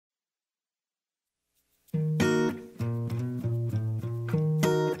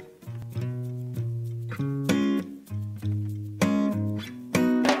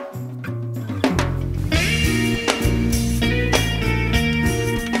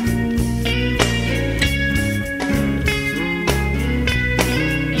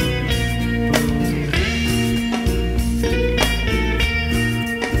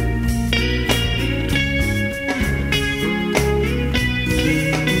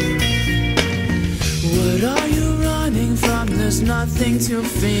nothing to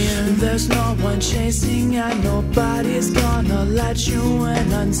fear. There's no one chasing and nobody's gonna let you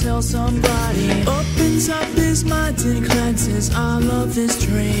in until somebody opens up his mind and cleanses all of his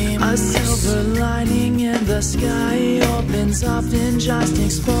dreams. A silver lining in the sky opens up and just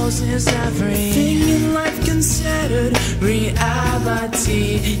exposes everything in life considered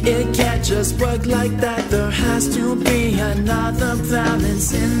reality. It can't just work like that. There has to be another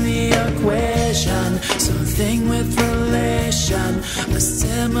balance in the equation. Something with relation, a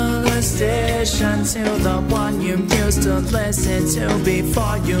similar station to the one you used to listen to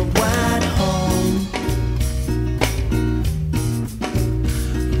before you went home.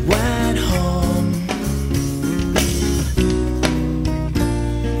 Went home.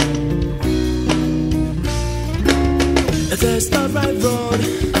 There's the right road,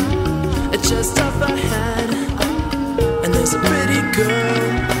 it's just up ahead, and there's a pretty girl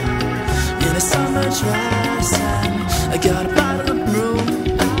in a summer dress, and I got a bottle of brew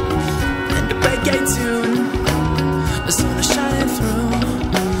and a reggae tune. The sun is shining through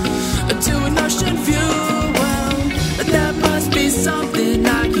to an ocean view. Well, that must be something I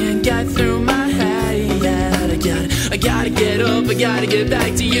can't get through my head yet. I gotta get up, I gotta get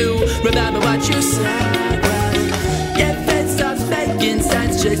back to you. Remember what you said. Well, if it stops making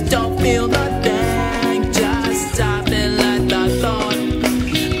sense, just don't feel nothing. Just stop and let the thought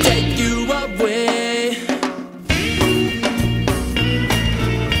take you away.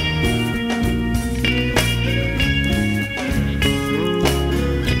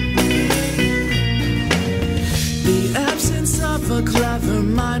 The absence of a clever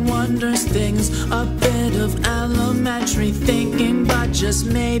mind wonders things. A bit of elementary thinking, but just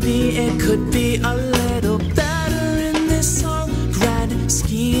maybe it could be a little better in this whole grand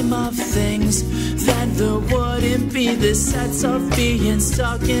scheme of things. Then there wouldn't be this sense of being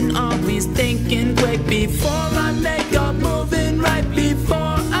stuck and always thinking quick before I make a move, and right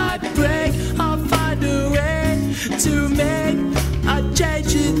before I break, I'll find a way to make a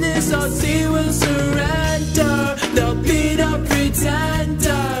change in this. Or see will surrender. There'll be no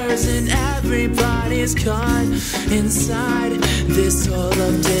pretenders, and everybody's caught inside this hole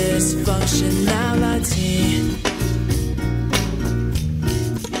of dysfunctionality.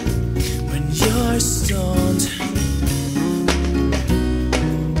 When you're stoned,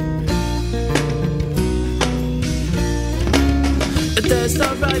 there's the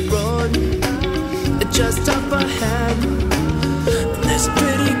right road, just up ahead. There's a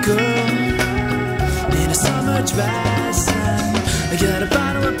pretty girl in a summer dress, and I got a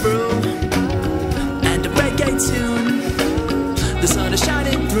bottle of brew and a reggae tune. The sun is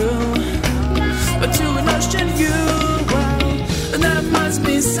shining through to an ocean view. Well, that must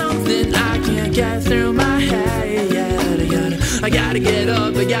be something I can't get through my head yet. I gotta get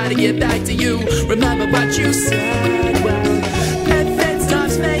up, I gotta get back to you. Remember what you said. Well,